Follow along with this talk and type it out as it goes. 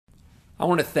I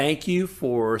want to thank you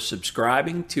for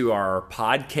subscribing to our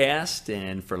podcast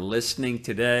and for listening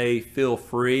today. Feel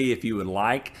free, if you would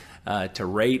like, to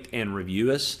rate and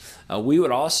review us. We would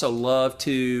also love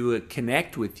to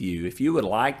connect with you. If you would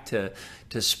like to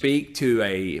speak to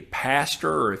a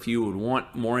pastor, or if you would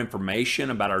want more information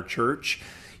about our church,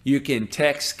 you can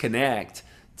text CONNECT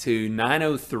to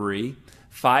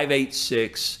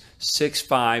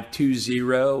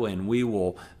 903-586-6520, and we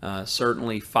will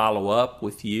certainly follow up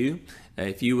with you.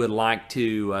 If you would like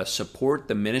to support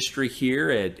the ministry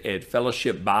here at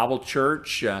Fellowship Bible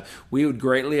Church, we would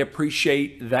greatly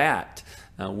appreciate that.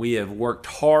 We have worked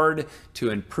hard to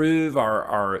improve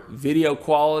our video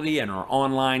quality and our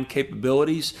online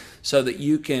capabilities so that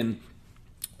you can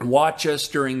watch us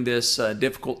during this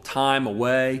difficult time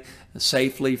away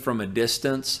safely from a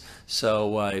distance.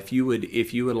 So if you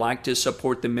would like to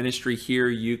support the ministry here,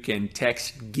 you can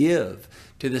text GIVE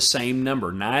to the same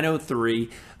number,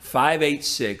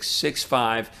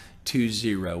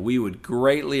 903-586-6520. We would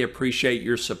greatly appreciate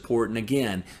your support. And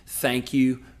again, thank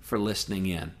you for listening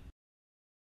in.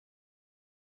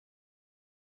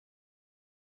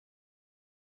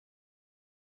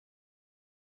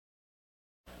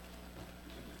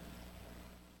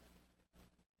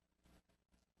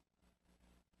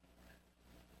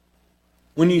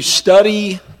 When you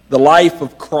study the life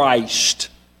of Christ,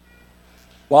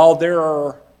 while there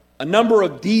are a number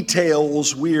of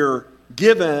details we're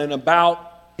given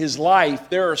about his life,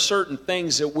 there are certain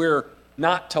things that we're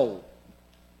not told.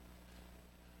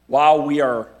 While we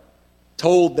are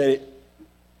told that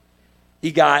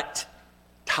he got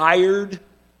tired,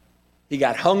 he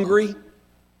got hungry,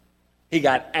 he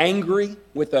got angry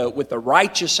with a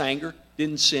righteous anger,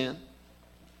 didn't sin.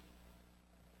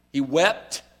 He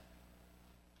wept.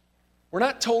 We're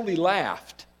not told he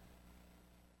laughed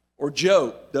or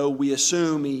joked, though we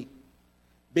assume he,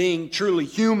 being truly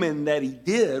human, that he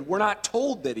did. We're not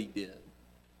told that he did.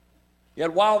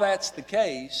 Yet while that's the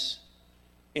case,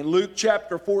 in Luke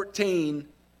chapter 14,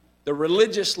 the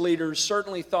religious leaders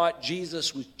certainly thought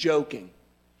Jesus was joking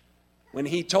when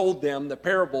he told them the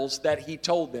parables that he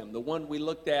told them, the one we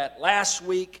looked at last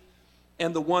week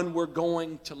and the one we're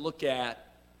going to look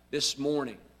at this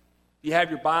morning. If you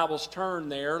have your Bibles, turn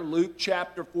there, Luke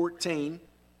chapter 14.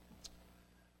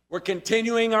 We're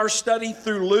continuing our study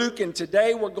through Luke, and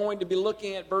today we're going to be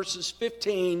looking at verses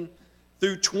 15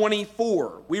 through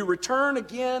 24. We return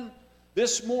again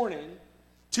this morning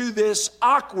to this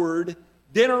awkward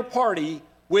dinner party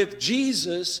with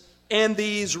Jesus and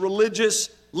these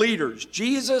religious leaders.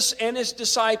 Jesus and his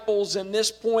disciples, in this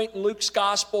point in Luke's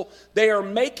gospel, they are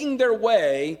making their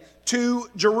way to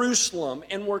Jerusalem,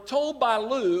 and we're told by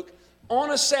Luke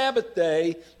on a Sabbath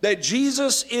day that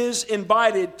Jesus is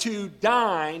invited to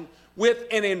dine with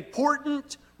an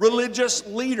important religious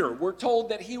leader. We're told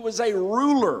that he was a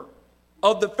ruler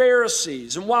of the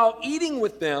Pharisees. And while eating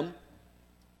with them,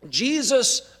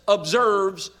 Jesus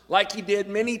observes, like he did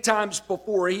many times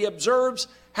before, he observes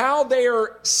how they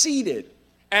are seated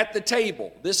at the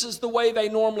table. This is the way they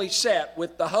normally sat,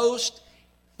 with the host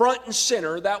front and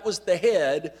center. That was the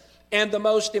head. And the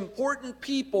most important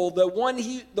people, the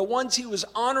ones he was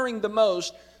honoring the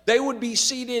most, they would be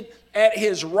seated at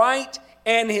his right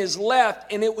and his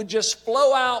left, and it would just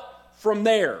flow out from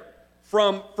there,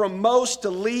 from most to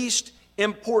least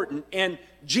important. And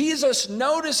Jesus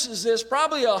notices this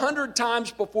probably 100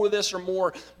 times before this or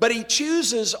more, but he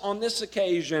chooses on this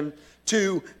occasion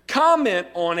to comment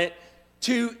on it,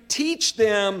 to teach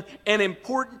them an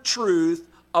important truth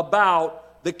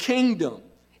about the kingdom.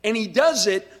 And he does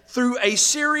it through a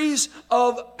series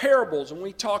of parables. And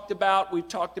we've talked about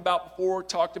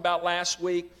last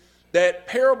week, that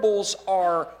parables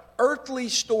are earthly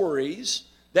stories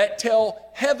that tell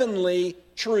heavenly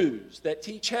truths, that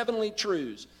teach heavenly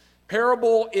truths.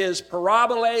 Parable is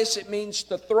paraboles. It means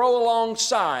to throw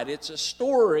alongside. It's a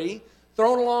story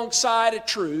thrown alongside a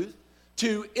truth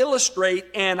to illustrate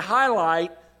and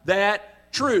highlight that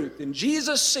truth. And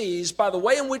Jesus sees, by the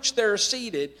way in which they're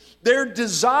seated, their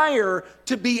desire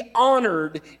to be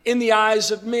honored in the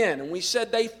eyes of men. And we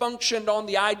said they functioned on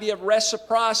the idea of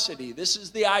reciprocity. This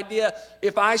is the idea,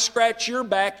 if I scratch your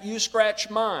back, you scratch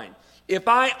mine. If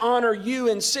I honor you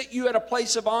and sit you at a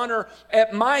place of honor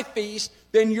at my feast,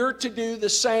 then you're to do the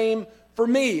same for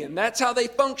me. And that's how they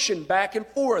function back and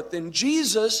forth. And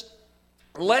Jesus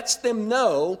lets them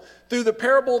know through the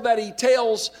parable that he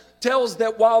tells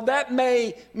that while that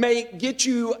may get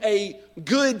you a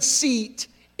good seat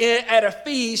at a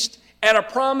feast at a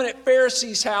prominent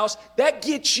Pharisee's house, that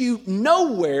gets you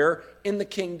nowhere in the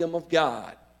kingdom of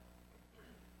God.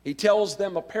 He tells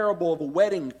them a parable of a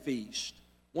wedding feast,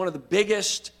 one of the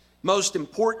biggest, most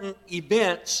important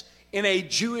events in a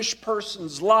Jewish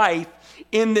person's life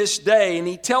in this day. And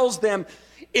he tells them,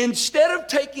 instead of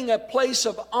taking a place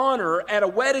of honor at a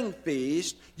wedding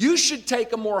feast, you should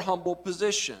take a more humble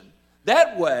position.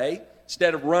 That way,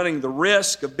 instead of running the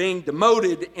risk of being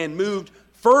demoted and moved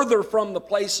further from the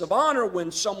place of honor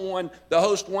when someone the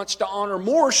host wants to honor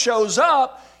more shows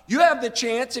up, you have the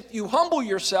chance, if you humble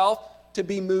yourself, to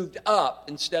be moved up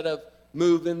instead of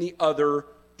move in the other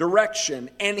direction.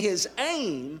 And his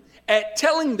aim at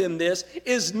telling them this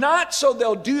is not so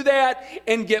they'll do that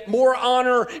and get more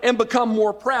honor and become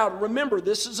more proud. Remember,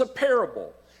 this is a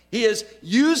parable. He is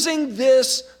using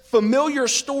this familiar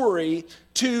story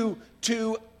to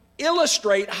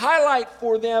illustrate, highlight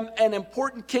for them an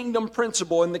important kingdom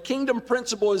principle. And the kingdom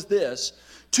principle is this: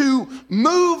 to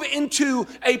move into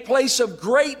a place of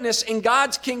greatness in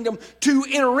God's kingdom, to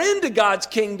enter into God's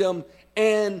kingdom,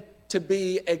 and to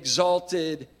be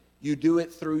exalted, you do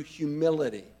it through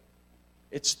humility.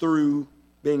 It's through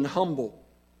being humble.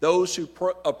 Those who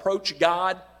approach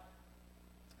God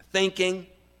thinking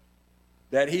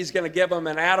that He's going to give them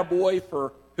an attaboy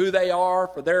for who they are,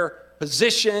 for their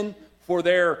position, for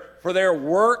their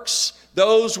works,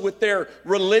 those with their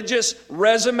religious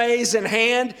resumes in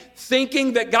hand,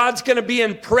 thinking that God's going to be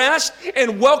impressed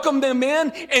and welcome them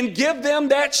in and give them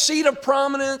that seat of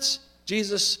prominence,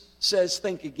 Jesus says,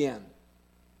 think again.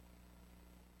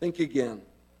 Think again.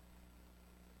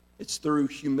 It's through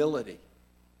humility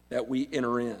that we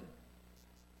enter in.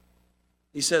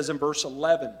 He says in verse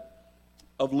 11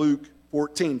 of Luke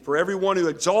 14, for everyone who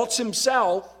exalts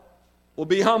himself will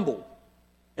be humbled,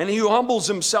 and he who humbles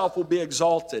himself will be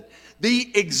exalted.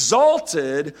 The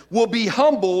exalted will be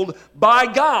humbled by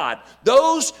God.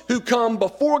 Those who come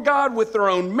before God with their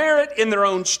own merit, in their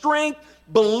own strength,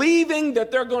 believing that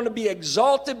they're going to be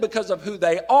exalted because of who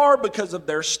they are, because of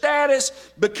their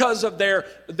status, because of their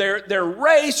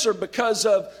race, or because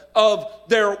of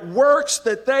their works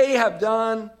that they have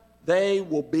done, they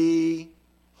will be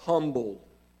humbled.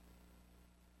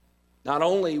 Not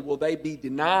only will they be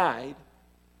denied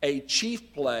a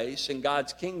chief place in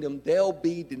God's kingdom, they'll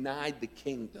be denied the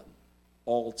kingdom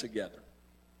altogether.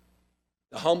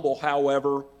 The humble,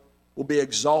 however, will be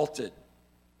exalted.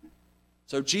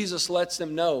 So Jesus lets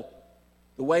them know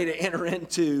the way to enter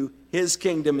into His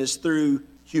kingdom is through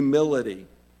humility.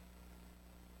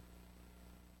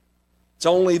 It's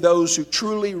only those who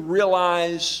truly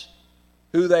realize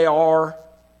who they are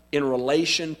in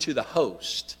relation to the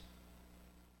host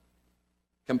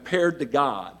compared to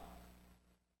God,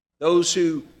 those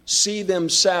who see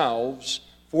themselves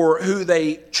for who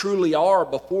they truly are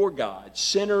before God,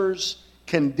 sinners,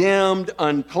 condemned,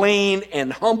 unclean,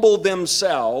 and humble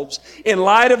themselves in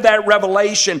light of that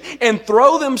revelation and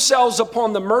throw themselves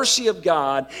upon the mercy of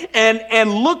God and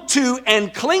look to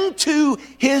and cling to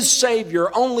His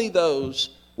Savior, only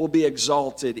those will be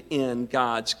exalted in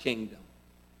God's kingdom.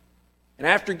 And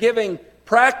after giving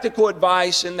practical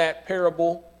advice in that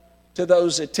parable to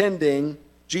those attending,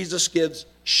 Jesus gives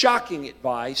shocking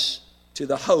advice to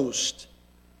the host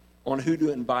on who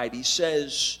to invite. He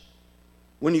says,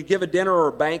 when you give a dinner or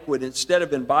a banquet, instead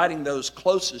of inviting those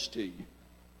closest to you,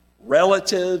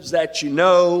 relatives that you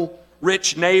know,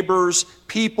 rich neighbors,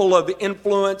 people of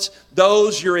influence,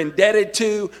 those you're indebted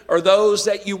to, or those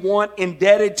that you want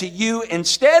indebted to you,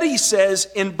 instead, he says,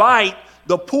 invite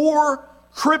the poor,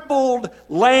 crippled,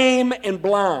 lame, and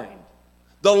blind,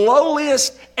 the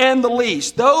lowliest and the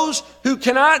least, those who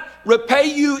cannot repay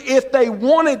you if they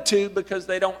wanted to because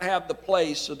they don't have the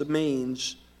place or the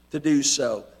means to do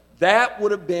so. That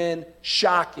would have been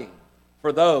shocking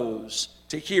for those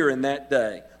to hear in that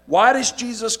day. Why does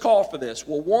Jesus call for this?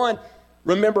 Well, one,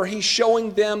 remember, He's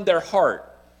showing them their heart.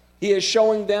 He is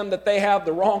showing them that they have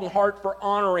the wrong heart for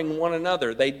honoring one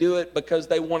another. They do it because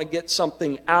they want to get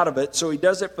something out of it, so He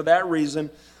does it for that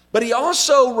reason. But He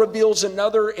also reveals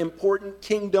another important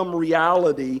kingdom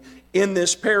reality in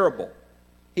this parable.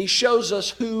 He shows us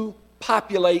who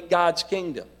populate God's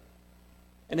kingdom.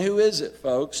 And who is it,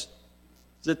 folks?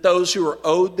 Is it those who are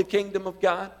owed the kingdom of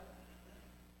God?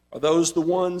 Are those the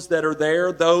ones that are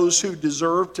there, those who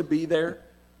deserve to be there?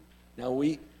 Now,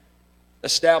 we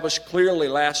established clearly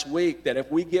last week that if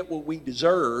we get what we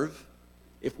deserve,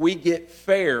 if we get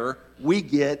fair, we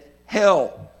get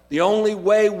hell. The only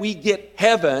way we get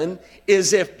heaven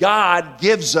is if God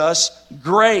gives us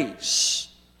grace.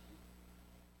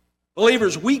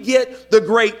 Believers, we get the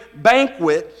great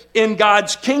banquet in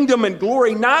God's kingdom and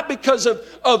glory, not because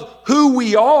of who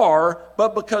we are,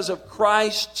 but because of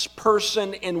Christ's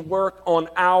person and work on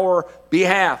our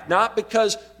behalf. Not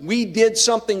because we did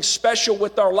something special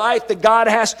with our life that God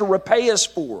has to repay us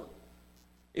for.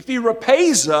 If He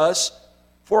repays us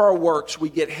for our works, we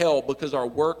get hell because our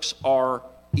works are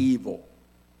evil.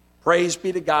 Praise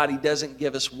be to God, He doesn't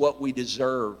give us what we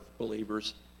deserve,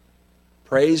 believers.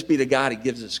 Praise be to God, He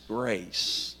gives us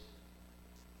grace.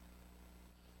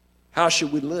 How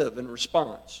should we live in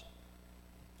response?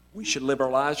 We should live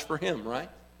our lives for Him, right?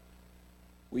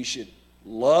 We should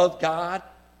love God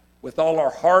with all our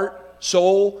heart,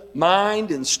 soul,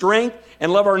 mind, and strength,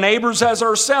 and love our neighbors as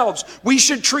ourselves. We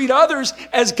should treat others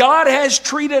as God has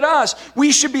treated us.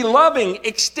 We should be loving,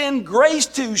 extend grace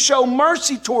to, show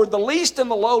mercy toward the least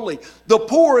and the lowly, the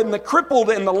poor and the crippled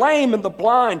and the lame and the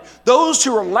blind, those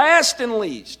who are last and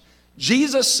least.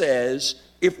 Jesus says,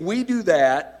 if we do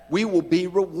that, we will be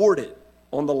rewarded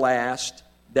on the last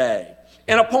day.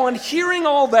 And upon hearing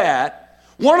all that,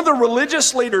 one of the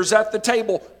religious leaders at the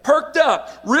table perked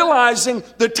up, realizing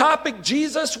the topic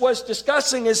Jesus was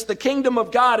discussing is the kingdom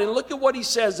of God. And look at what he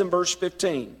says in verse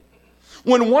 15.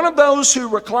 When one of those who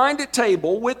reclined at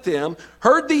table with him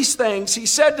heard these things, he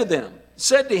said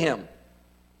to him,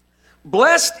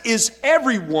 "Blessed is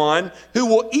everyone who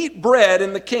will eat bread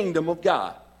in the kingdom of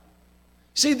God."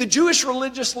 See, the Jewish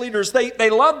religious leaders, they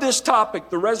love this topic,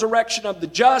 the resurrection of the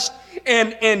just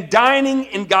and dining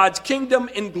in God's kingdom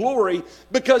in glory,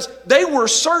 because they were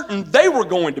certain they were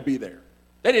going to be there.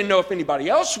 They didn't know if anybody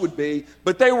else would be,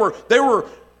 but they were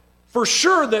for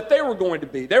sure that they were going to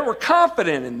be. They were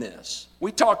confident in this.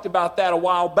 We talked about that a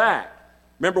while back.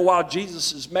 Remember, while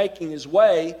Jesus is making his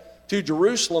way to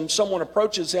Jerusalem, someone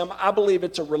approaches him. I believe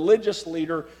it's a religious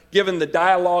leader, given the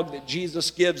dialogue that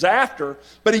Jesus gives after.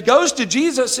 But he goes to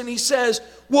Jesus and he says,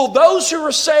 "Will those who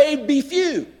are saved be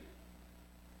few?"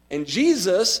 And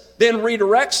Jesus then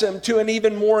redirects him to an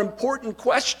even more important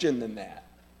question than that.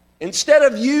 Instead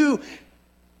of you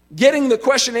getting the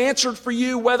question answered for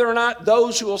you whether or not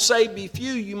those who will saved be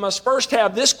few, you must first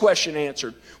have this question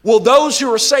answered. Will those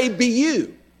who are saved be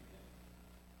you?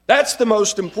 That's the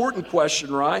most important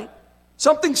question, right?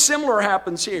 Something similar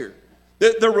happens here.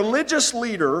 The religious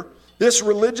leader, this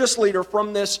religious leader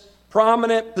from this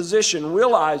prominent position,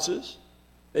 realizes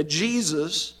that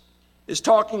Jesus is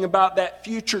talking about that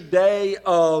future day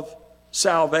of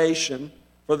salvation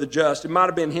for the just. It might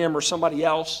have been him or somebody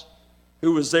else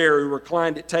who was there, who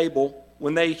reclined at table.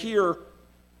 When they hear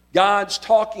God's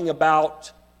talking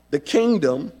about the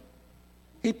kingdom,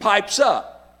 he pipes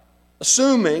up,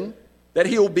 assuming that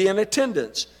he will be in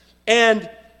attendance. And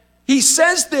he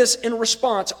says this in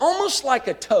response, almost like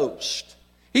a toast.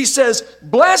 He says,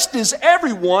 "Blessed is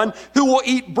everyone who will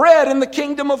eat bread in the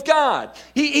kingdom of God."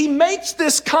 He makes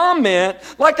this comment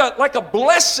like a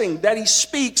blessing that he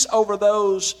speaks over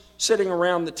those sitting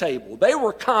around the table. They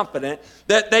were confident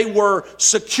that they were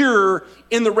secure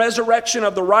in the resurrection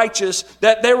of the righteous,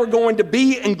 that they were going to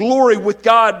be in glory with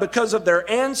God because of their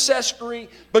ancestry,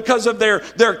 because of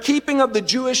their keeping of the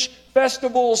Jewish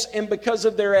festivals, and because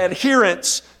of their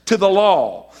adherence to the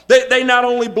law. They not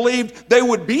only believed they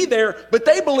would be there, but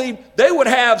they believed they would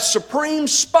have supreme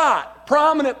spot,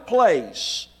 prominent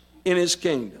place in his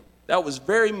kingdom. That was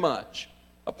very much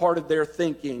a part of their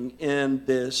thinking in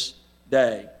this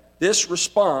day. This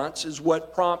response is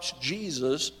what prompts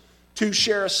Jesus to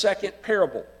share a second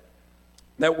parable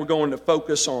that we're going to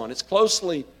focus on. It's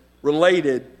closely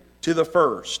related to the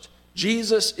first.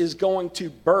 Jesus is going to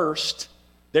burst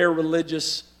their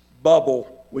religious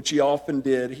bubble, which he often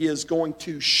did. He is going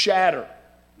to shatter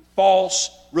false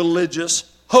religious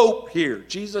hope here.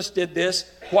 Jesus did this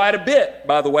quite a bit,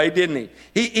 by the way, didn't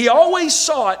he? He always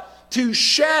sought to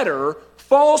shatter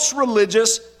false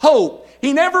religious hope.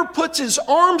 He never puts his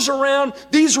arms around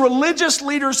these religious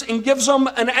leaders and gives them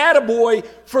an attaboy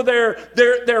for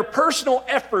their personal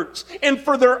efforts and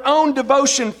for their own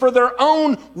devotion, for their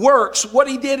own works. What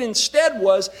he did instead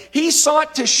was he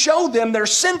sought to show them their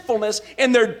sinfulness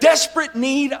and their desperate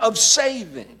need of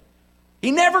saving. He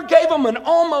never gave them an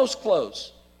almost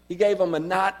close. He gave them a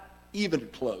not even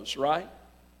close, right?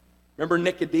 Remember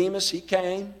Nicodemus? He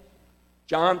came.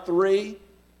 John 3.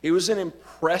 He was an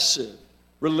impressive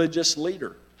religious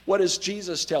leader. What does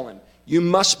Jesus tell him? You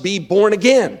must be born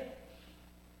again.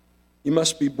 You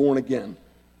must be born again.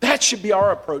 That should be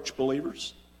our approach,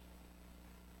 believers.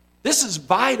 This is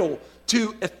vital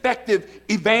to effective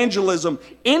evangelism.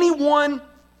 Anyone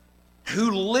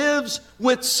who lives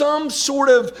with some sort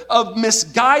of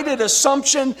misguided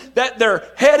assumption that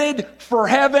they're headed for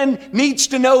heaven needs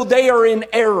to know they are in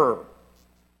error.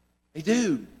 They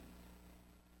do.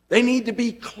 They need to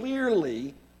be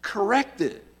clearly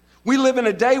corrected. We live in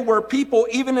a day where people,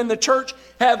 even in the church,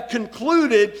 have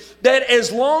concluded that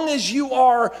as long as you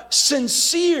are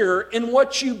sincere in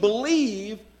what you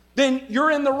believe, then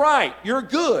you're in the right, you're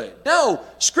good. No,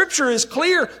 Scripture is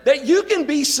clear that you can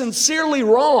be sincerely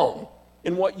wrong.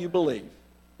 in what you believe,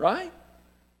 right?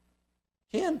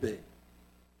 Can be.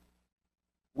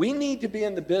 We need to be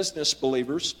in the business,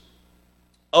 believers,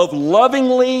 of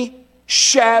lovingly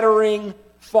shattering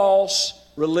false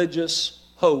religious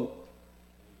hope.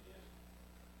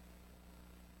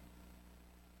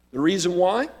 The reason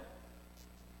why?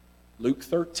 Luke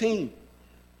 13.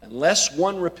 Unless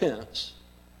one repents,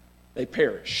 they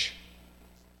perish.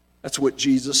 That's what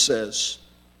Jesus says.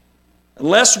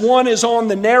 Unless one is on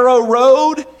the narrow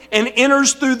road and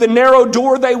enters through the narrow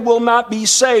door, they will not be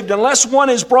saved. Unless one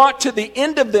is brought to the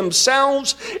end of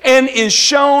themselves and is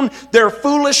shown their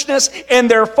foolishness and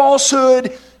their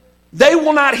falsehood, they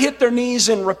will not hit their knees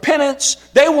in repentance.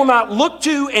 They will not look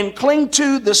to and cling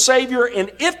to the Savior.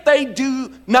 And if they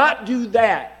do not do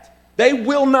that, they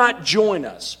will not join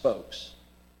us, folks,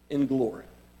 in glory.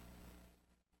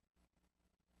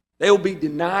 They will be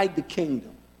denied the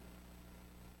kingdom.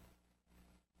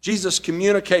 Jesus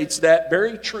communicates that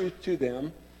very truth to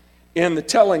them in the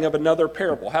telling of another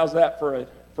parable. How's that for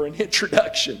an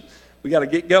introduction? We got to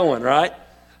get going, right?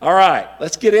 All right,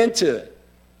 let's get into it.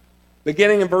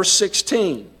 Beginning in verse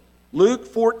 16. Luke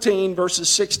 14, verses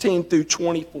 16 through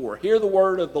 24. Hear the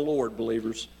word of the Lord,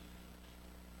 believers.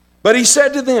 But he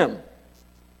said to them,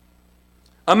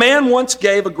 a man once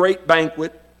gave a great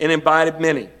banquet and invited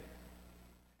many.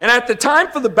 And at the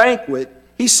time for the banquet,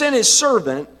 he sent his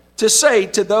servant to say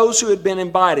to those who had been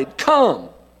invited, come,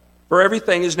 for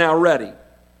everything is now ready.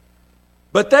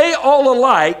 But they all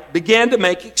alike began to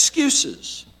make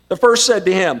excuses. The first said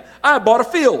to him, I have bought a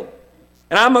field,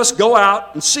 and I must go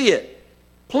out and see it.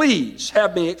 Please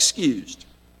have me excused.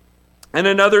 And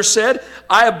another said,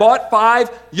 I have bought 5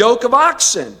 yoke of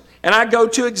oxen, and I go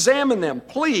to examine them.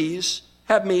 Please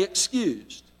have me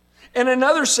excused. And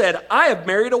another said, I have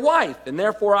married a wife, and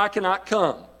therefore I cannot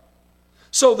come.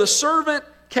 So the servant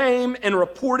came and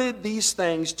reported these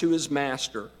things to his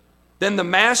master. Then the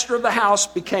master of the house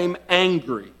became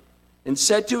angry and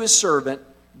said to his servant,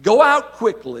 go out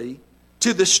quickly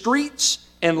to the streets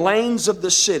and lanes of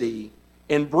the city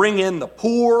and bring in the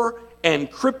poor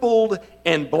and crippled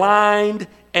and blind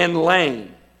and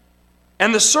lame.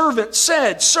 And the servant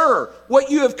said, sir,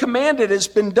 what you have commanded has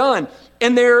been done,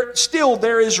 and there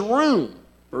is room.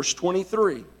 Verse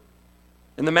 23.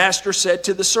 And the master said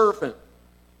to the servant,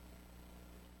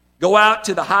 go out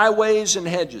to the highways and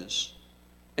hedges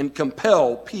and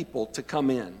compel people to come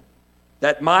in,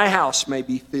 that my house may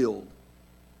be filled.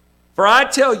 For I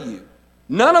tell you,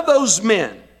 none of those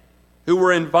men who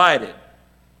were invited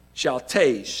shall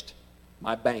taste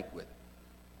my banquet.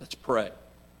 Let's pray.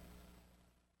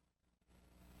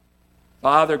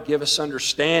 Father, give us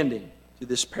understanding to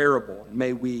this parable, and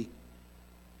may we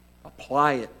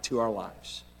apply it to our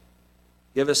lives.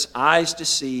 Give us eyes to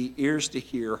see, ears to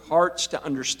hear, hearts to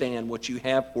understand what you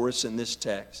have for us in this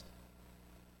text.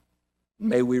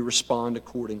 May we respond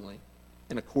accordingly,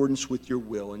 in accordance with your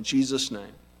will. In Jesus'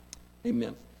 name,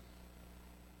 amen.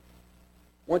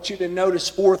 I want you to notice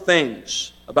 4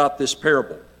 things about this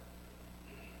parable.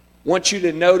 I want you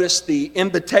to notice the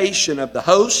invitation of the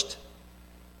host,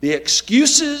 the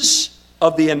excuses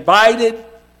of the invited,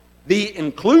 the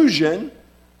inclusion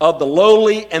of the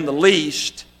lowly and the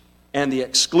least, and the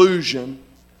exclusion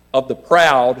of the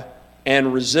proud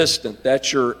and resistant.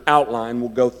 That's your outline. We'll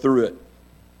go through it.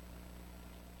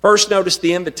 First, notice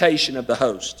the invitation of the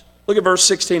host. Look at verse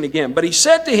 16 again. But he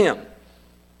said to him,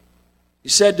 he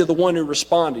said to the one who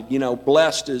responded,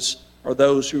 blessed are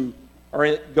those who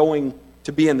are going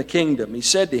to be in the kingdom. He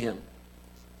said to him,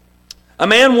 a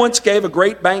man once gave a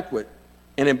great banquet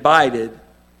and invited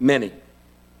many.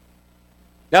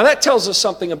 Now that tells us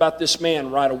something about this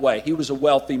man right away. He was a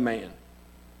wealthy man.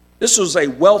 This was a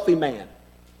wealthy man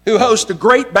who hosts a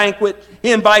great banquet.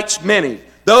 He invites many.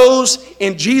 Those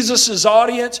in Jesus'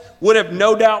 audience would have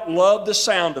no doubt loved the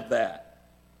sound of that.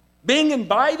 Being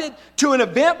invited to an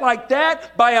event like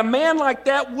that by a man like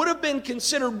that would have been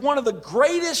considered one of the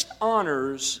greatest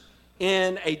honors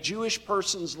in a Jewish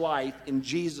person's life in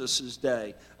Jesus'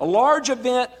 day. A large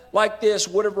event like this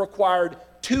would have required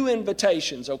 2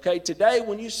 invitations, okay? Today,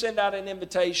 when you send out an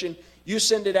invitation, you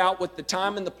send it out with the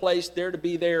time and the place, there to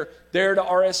be there to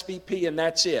RSVP, and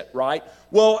that's it, right?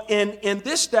 Well, in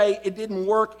this day, it didn't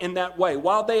work in that way.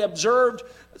 While they observed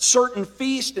certain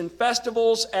feasts and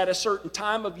festivals at a certain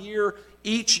time of year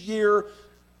each year,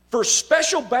 for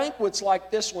special banquets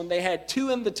like this one, they had 2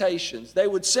 invitations. They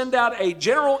would send out a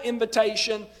general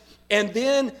invitation, and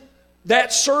then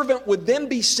that servant would then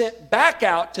be sent back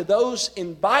out to those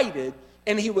invited,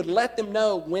 and he would let them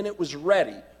know when it was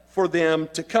ready for them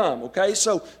to come, okay?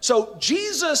 So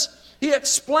Jesus, he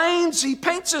explains, he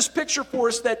paints this picture for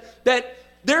us that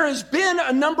there has been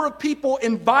a number of people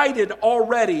invited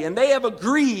already, and they have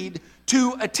agreed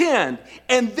to attend.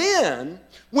 And then,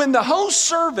 when the host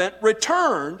servant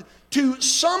returned to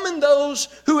summon those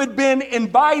who had been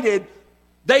invited,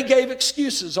 they gave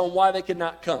excuses on why they could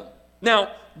not come.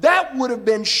 Now, that would have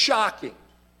been shocking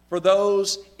for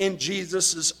those in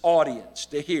Jesus' audience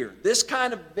to hear. This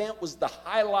kind of event was the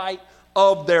highlight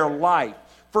of their life.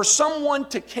 For someone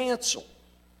to cancel,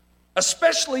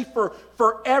 especially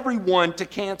for everyone to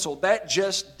cancel, that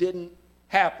just didn't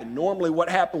happen. Normally what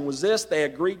happened was this: they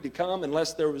agreed to come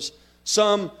unless there was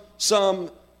some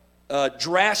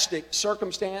drastic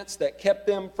circumstance that kept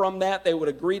them from that. They would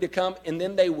agree to come, and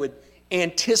then they would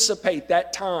anticipate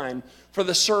that time for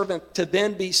the servant to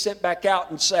then be sent back out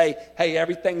and say, hey,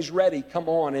 everything's ready, come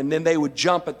on. And then they would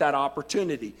jump at that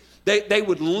opportunity. They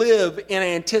would live in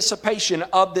anticipation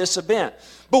of this event.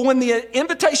 But when the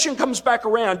invitation comes back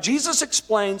around, Jesus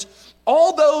explains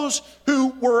all those who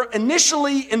were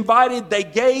initially invited, they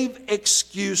gave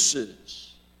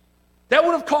excuses. That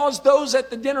would have caused those at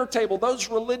the dinner table, those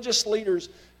religious leaders,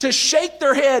 to shake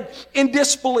their head in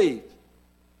disbelief.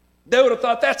 They would have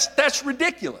thought, that's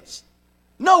ridiculous.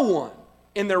 No one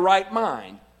in their right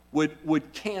mind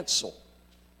would cancel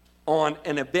on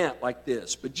an event like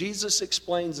this. But Jesus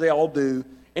explains they all do,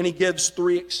 and he gives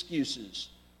 3 excuses.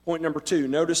 Point number 2,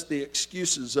 notice the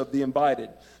excuses of the invited.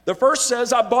 The first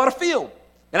says, I bought a field,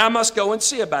 and I must go and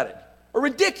see about it. A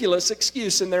ridiculous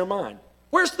excuse in their mind.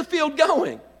 Where's the field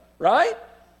going, right?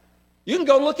 You can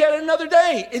go look at it another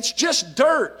day. It's just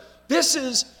dirt. This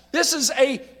is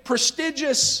a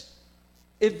prestigious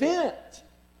event.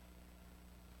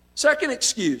 Second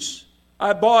excuse,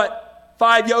 I bought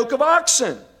 5 yoke of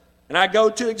oxen, and I go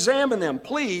to examine them.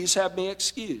 Please have me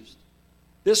excused.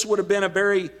 This would have been a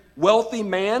very wealthy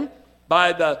man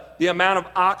by the amount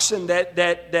of oxen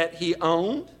that he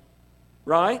owned,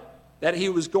 right? That he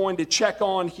was going to check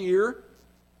on here.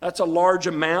 That's a large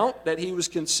amount that he was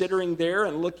considering there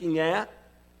and looking at.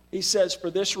 He says, for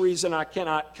this reason I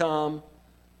cannot come.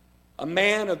 A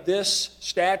man of this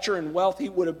stature and wealth, he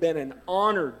would have been an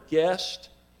honored guest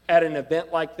at an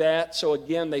event like that. So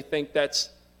again, they think that's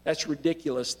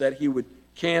ridiculous that he would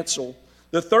cancel.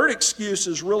 The third excuse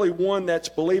is really one that's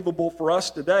believable for us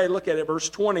today. Look at it, verse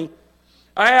 20.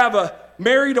 I have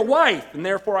married a wife, and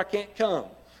therefore I can't come.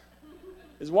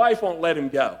 His wife won't let him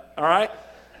go, all right?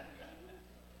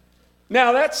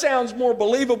 Now, that sounds more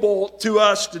believable to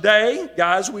us today.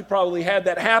 Guys, we probably had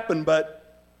that happen,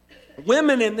 but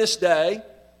women in this day,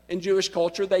 in Jewish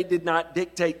culture, they did not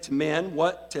dictate to men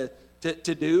what to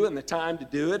do and the time to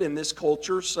do it in this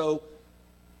culture. So,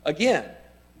 again,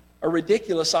 a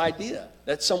ridiculous idea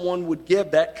that someone would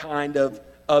give that kind of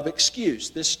excuse.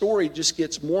 This story just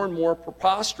gets more and more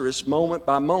preposterous moment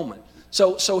by moment.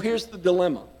 So here's the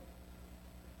dilemma.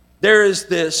 There is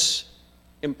this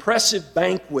impressive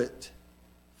banquet.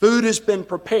 Food has been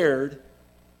prepared,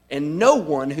 and no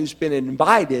one who's been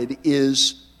invited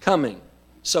is coming.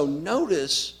 So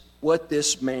notice what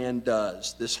this man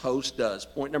does, this host does.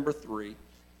 Point number 3,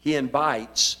 he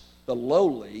invites the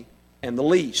lowly and the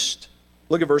least.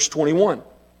 Look at verse 21.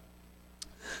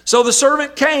 So the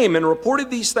servant came and reported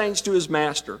these things to his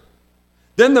master.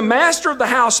 Then the master of the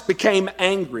house became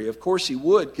angry. Of course he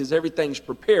would, because everything's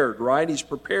prepared, right? He's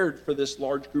prepared for this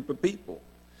large group of people.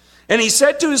 And he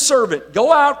said to his servant,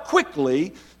 go out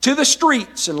quickly to the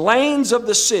streets and lanes of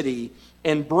the city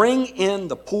and bring in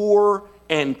the poor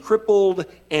and crippled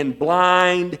and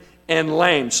blind and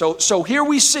lame. So here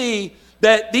we see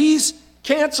that these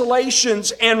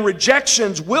cancellations and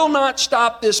rejections will not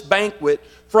stop this banquet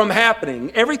from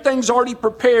happening. Everything's already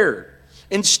prepared.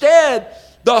 Instead,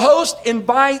 the host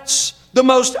invites the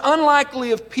most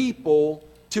unlikely of people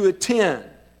to attend,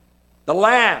 the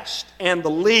last and the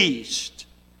least.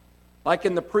 Like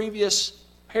in the previous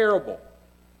parable,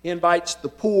 he invites the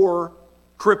poor,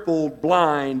 crippled,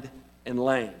 blind, and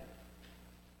lame.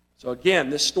 So again,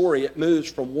 this story, it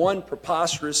moves from one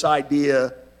preposterous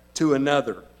idea to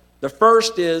another. The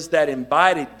first is that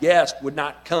invited guest would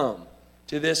not come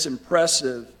to this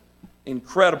impressive,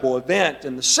 incredible event.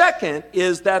 And the second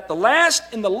is that the last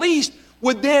and the least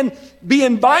would then be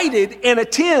invited and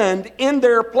attend in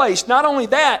their place. Not only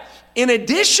that, in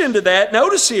addition to that,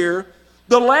 notice here,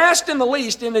 the last and the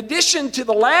least, in addition to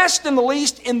the last and the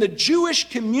least in the Jewish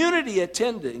community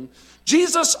attending,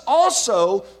 Jesus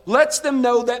also lets them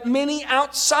know that many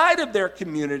outside of their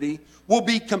community will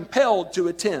be compelled to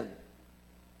attend.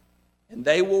 And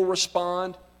they will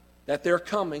respond that they're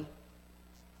coming,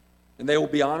 and they will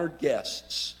be honored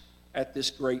guests at this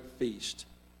great feast.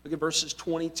 Look at verses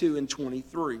 22 and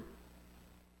 23.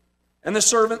 And the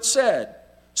servant said,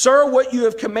 Sir, what you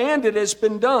have commanded has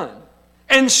been done,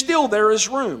 and still there is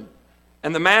room.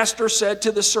 And the master said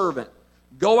to the servant,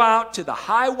 go out to the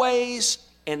highways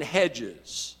and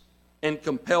hedges and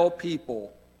compel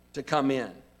people to come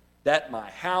in, that my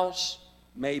house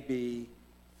may be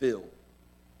filled.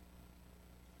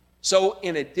 So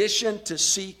in addition to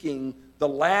seeking the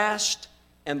last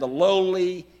and the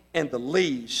lowly and the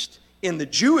least in the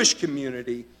Jewish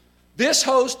community, this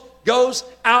host goes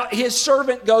out, his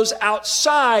servant goes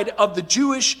outside of the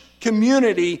Jewish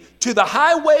community to the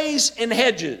highways and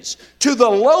hedges, to the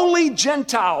lowly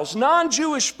Gentiles,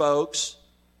 non-Jewish folks,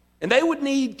 and they would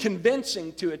need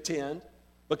convincing to attend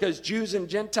because Jews and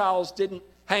Gentiles didn't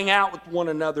hang out with one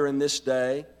another in this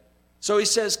day. So he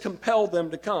says, compel them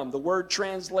to come. The word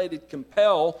translated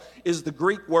compel is the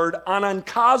Greek word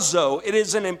anankazo. It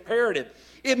is an imperative.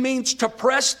 It means to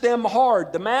press them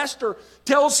hard. The master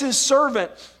tells his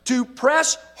servant to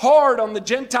press hard on the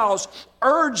Gentiles,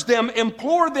 urge them,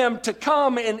 implore them to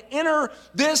come and enter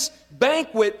this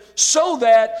banquet so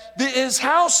that his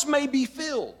house may be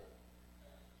filled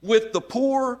with the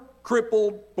poor,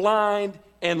 crippled, blind,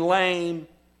 and lame,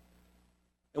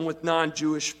 and with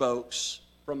non-Jewish folks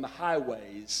from the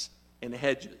highways and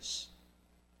hedges.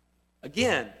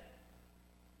 Again,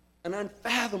 an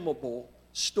unfathomable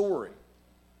story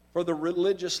for the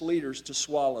religious leaders to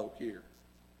swallow here.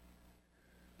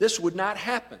 This would not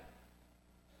happen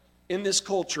in this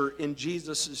culture in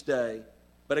Jesus' day.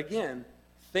 But again,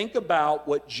 think about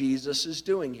what Jesus is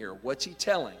doing here. What's he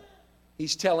telling?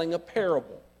 He's telling a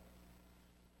parable.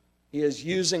 He is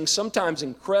using sometimes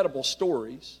incredible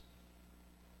stories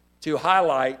to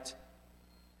highlight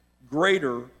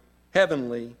greater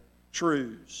heavenly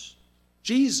truths.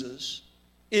 Jesus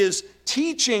is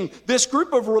teaching this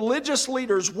group of religious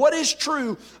leaders what is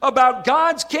true about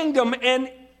God's kingdom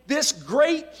and this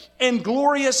great and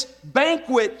glorious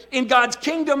banquet in God's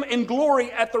kingdom and glory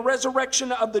at the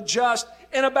resurrection of the just,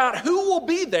 and about who will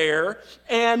be there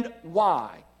and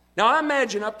why. Now, I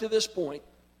imagine up to this point,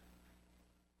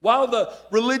 while the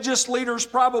religious leaders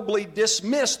probably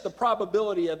dismissed the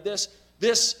probability of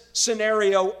this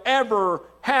scenario ever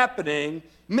happening,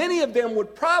 many of them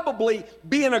would probably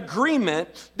be in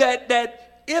agreement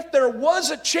that if there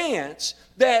was a chance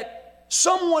that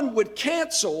someone would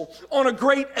cancel on a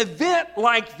great event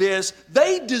like this,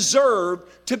 they deserved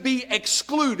to be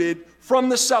excluded from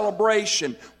the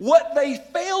celebration. What they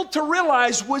failed to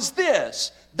realize was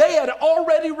this: they had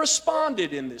already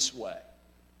responded in this way.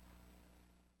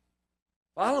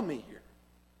 Follow me here.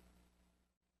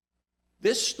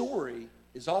 This story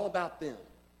is all about them.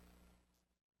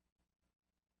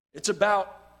 It's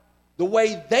about the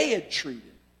way they had treated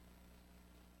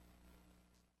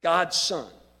God's Son,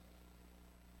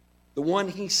 the one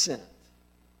He sent,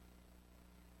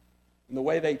 and the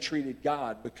way they treated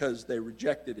God because they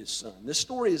rejected His Son. This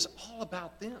story is all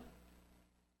about them.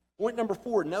 Point number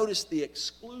 4, notice the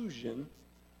exclusion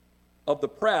of the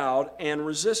proud and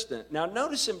resistant. Now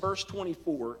notice in verse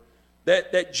 24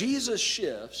 that Jesus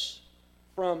shifts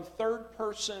from third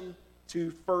person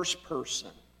to first person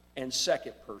and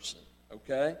second person,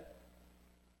 okay?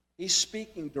 He's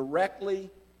speaking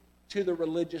directly to the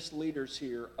religious leaders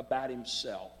here about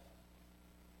Himself.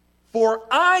 For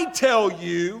I tell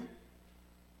you,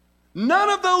 none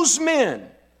of those men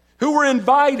who were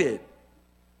invited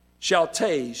shall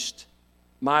taste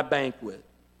my banquet.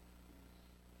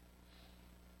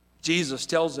 Jesus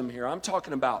tells them here, I'm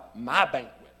talking about my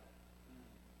banquet.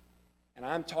 And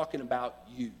I'm talking about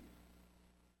you.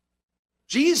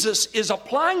 Jesus is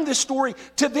applying this story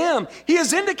to them. He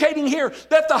is indicating here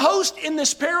that the host in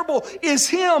this parable is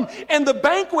Him, and the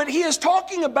banquet He is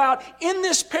talking about in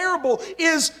this parable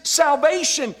is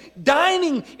salvation,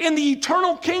 dining in the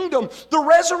eternal kingdom, the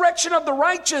resurrection of the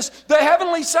righteous, the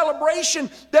heavenly celebration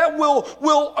that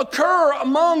will occur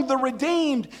among the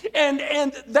redeemed.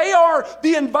 And they are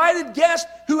the invited guests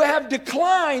who have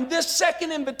declined this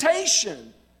second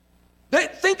invitation.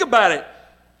 Think about it.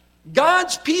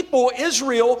 God's people,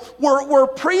 Israel, were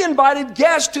pre-invited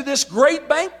guests to this great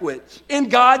banquet in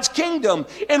God's kingdom.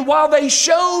 And while they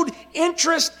showed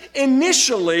interest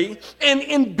initially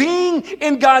in being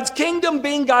in God's kingdom,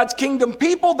 being God's kingdom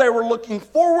people, they were looking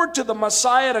forward to the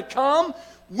Messiah to come.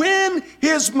 When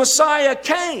His Messiah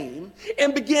came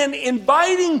and began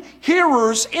inviting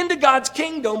hearers into God's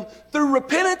kingdom through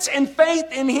repentance and faith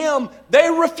in Him,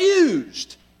 they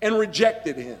refused and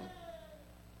rejected Him.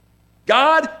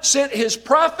 God sent His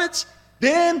prophets,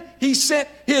 then He sent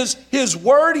His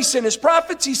word, He sent His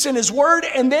prophets, He sent His word,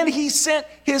 and then He sent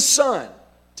His Son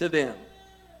to them.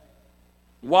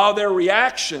 While their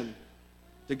reaction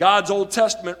to God's Old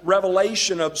Testament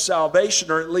revelation of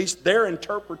salvation, or at least their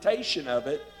interpretation of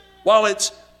it, while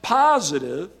it's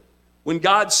positive, when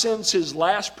God sends his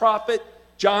last prophet,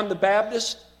 John the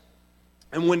Baptist,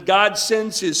 and when God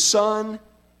sends his son,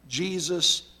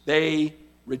 Jesus, they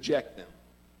reject them.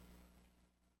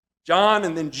 John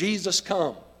and then Jesus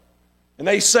come, and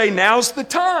they say, now's the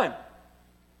time.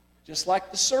 Just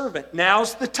like the servant,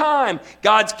 now's the time.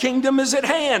 God's kingdom is at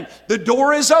hand. The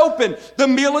door is open. The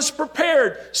meal is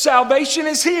prepared. Salvation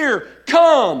is here.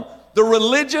 Come. The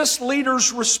religious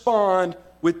leaders respond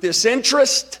with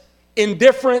disinterest,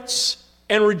 indifference,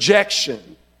 and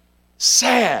rejection.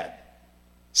 Sad,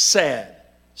 sad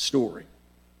story.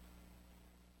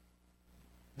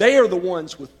 They are the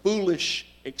ones with foolish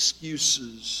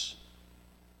excuses.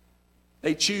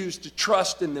 They choose to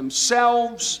trust in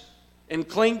themselves and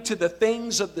cling to the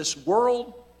things of this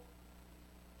world,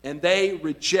 and they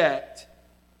reject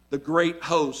the great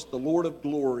host, the Lord of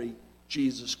glory,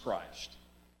 Jesus Christ.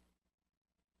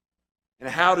 And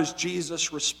how does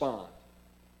Jesus respond?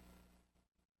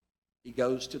 He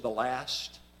goes to the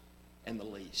last and the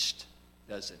least,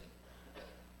 doesn't he?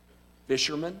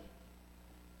 Fishermen,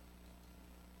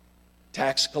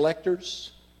 tax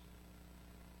collectors,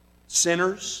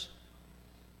 sinners,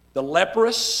 the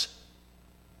leprous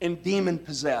and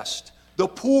demon-possessed, the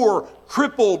poor,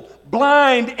 crippled,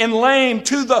 blind, and lame,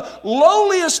 to the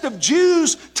lowliest of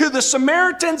Jews, to the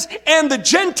Samaritans and the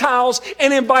Gentiles,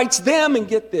 and invites them, and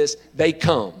get this, they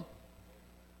come.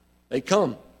 They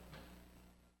come.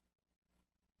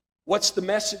 What's the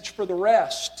message for the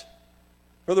rest?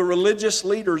 For the religious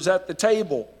leaders at the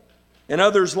table and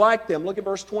others like them. Look at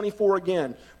verse 24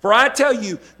 again. For I tell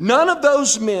you, none of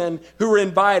those men who are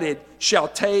invited shall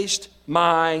taste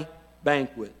my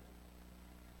banquet.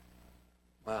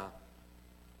 Wow.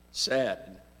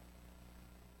 Sad.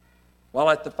 While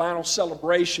at the final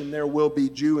celebration there will be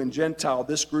Jew and Gentile,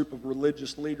 this group of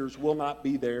religious leaders will not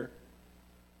be there.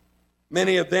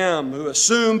 Many of them who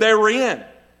assumed they were in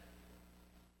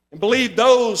and believed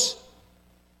those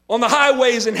on the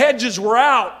highways and hedges were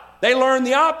out, they learned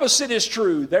the opposite is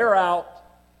true. They're out.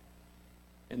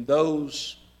 And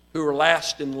those who are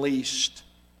last and least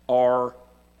are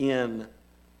in.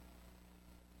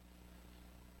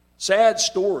 Sad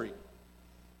story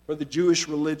for the Jewish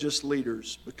religious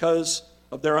leaders. Because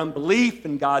of their unbelief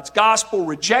in God's gospel,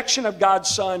 rejection of God's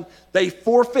Son, they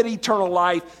forfeit eternal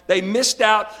life. They missed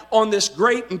out on this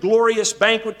great and glorious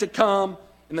banquet to come.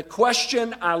 And the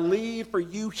question I leave for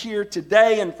you here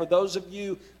today, and for those of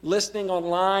you listening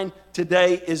online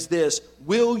today, is this: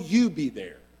 will you be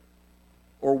there,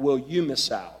 or will you miss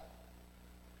out?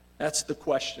 That's the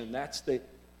question. That's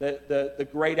the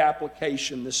great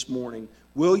application this morning.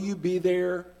 Will you be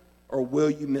there, or will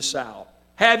you miss out?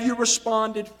 Have you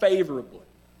responded favorably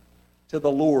to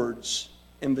the Lord's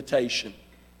invitation?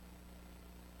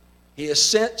 He has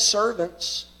sent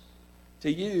servants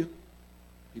to you,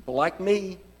 people like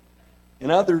me and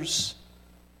others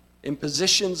in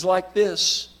positions like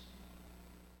this,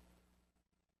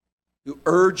 who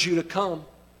urge you to come,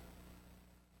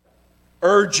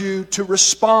 urge you to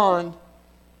respond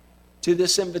to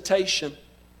this invitation.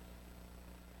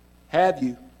 Have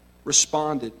you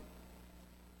responded?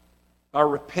 By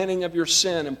repenting of your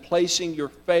sin and placing your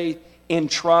faith in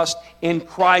trust in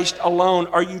Christ alone.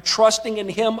 Are you trusting in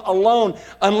Him alone?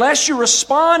 Unless you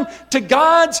respond to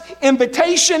God's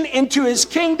invitation into His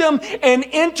kingdom and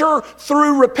enter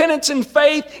through repentance and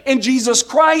faith in Jesus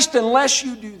Christ, unless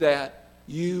you do that,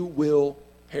 you will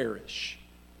perish.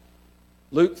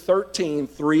 Luke 13,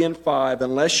 3 and 5,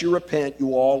 unless you repent, you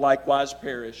will all likewise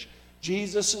perish.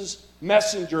 Jesus'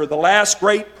 messenger, the last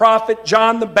great prophet,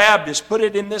 John the Baptist, put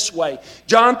it in this way.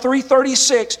 John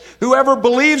 3:36, whoever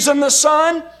believes in the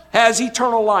Son has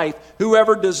eternal life.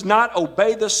 Whoever does not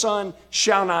obey the Son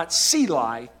shall not see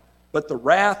life, but the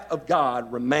wrath of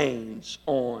God remains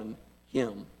on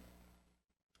him.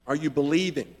 Are you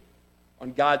believing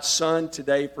on God's Son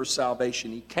today for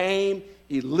salvation? He came,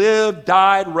 He lived,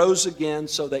 died, rose again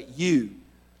so that you,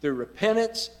 through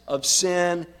repentance of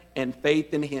sin and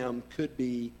faith in Him, could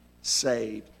be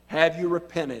saved. Have you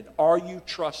repented? Are you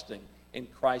trusting in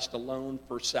Christ alone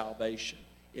for salvation?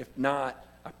 If not,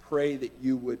 I pray that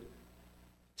you would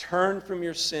turn from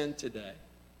your sin today.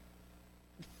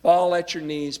 Fall at your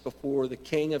knees before the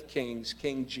King of Kings,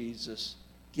 King Jesus.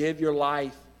 Give your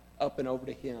life up and over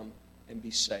to Him and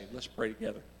be saved. Let's pray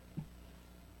together.